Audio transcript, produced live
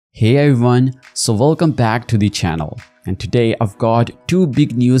Hey everyone, so welcome back to the channel, and today I've got two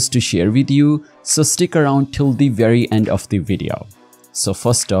big news to share with you, so stick around till the very end of the video. So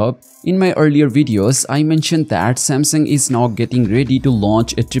first up, in my earlier videos I mentioned that Samsung is now getting ready to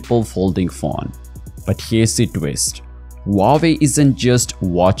launch a triple folding phone. But here's the twist, Huawei isn't just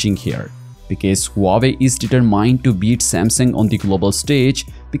watching here. Because Huawei is determined to beat Samsung on the global stage,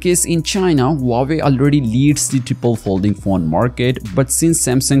 because in China, Huawei already leads the triple folding phone market, but since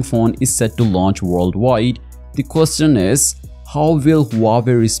Samsung phone is set to launch worldwide, the question is, how will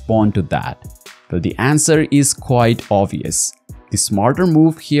Huawei respond to that? Well, the answer is quite obvious. The smarter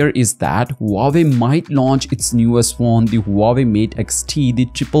move here is that Huawei might launch its newest phone, the Huawei Mate X-T, the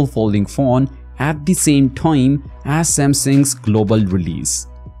triple folding phone, at the same time as Samsung's global release.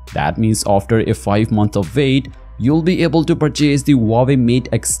 That means after a 5 months of wait, you'll be able to purchase the Huawei Mate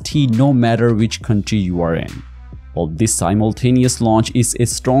X-T no matter which country you are in. Well, this simultaneous launch is a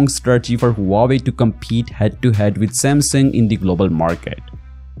strong strategy for Huawei to compete head-to-head with Samsung in the global market.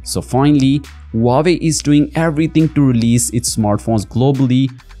 So finally, Huawei is doing everything to release its smartphones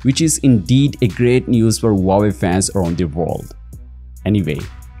globally, which is indeed a great news for Huawei fans around the world. Anyway,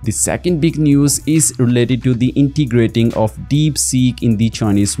 the second big news is related to the integrating of DeepSeek in the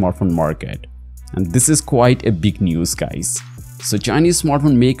Chinese smartphone market. And this is quite a big news, guys. So Chinese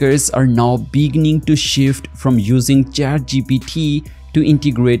smartphone makers are now beginning to shift from using ChatGPT to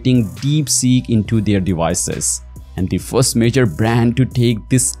integrating DeepSeek into their devices. And the first major brand to take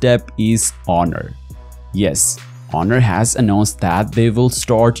this step is Honor. Yes, Honor has announced that they will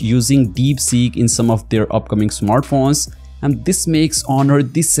start using DeepSeek in some of their upcoming smartphones. And this makes Honor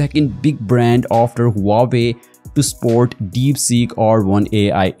the second big brand after Huawei to sport DeepSeek R1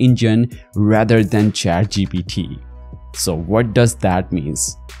 AI engine rather than ChatGPT. So what does that mean?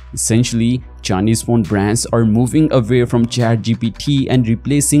 Essentially, Chinese phone brands are moving away from ChatGPT and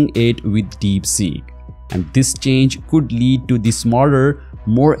replacing it with DeepSeek. And this change could lead to the smarter,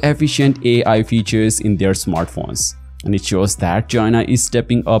 more efficient AI features in their smartphones. And it shows that China is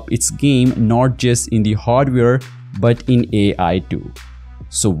stepping up its game not just in the hardware but in AI too.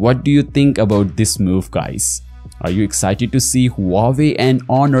 So what do you think about this move, guys? Are you excited to see Huawei and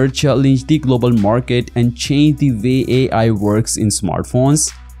Honor challenge the global market and change the way AI works in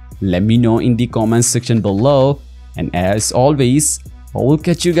smartphones? Let me know in the comments section below, and as always, I will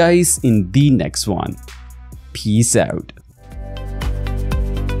catch you guys in the next one. Peace out.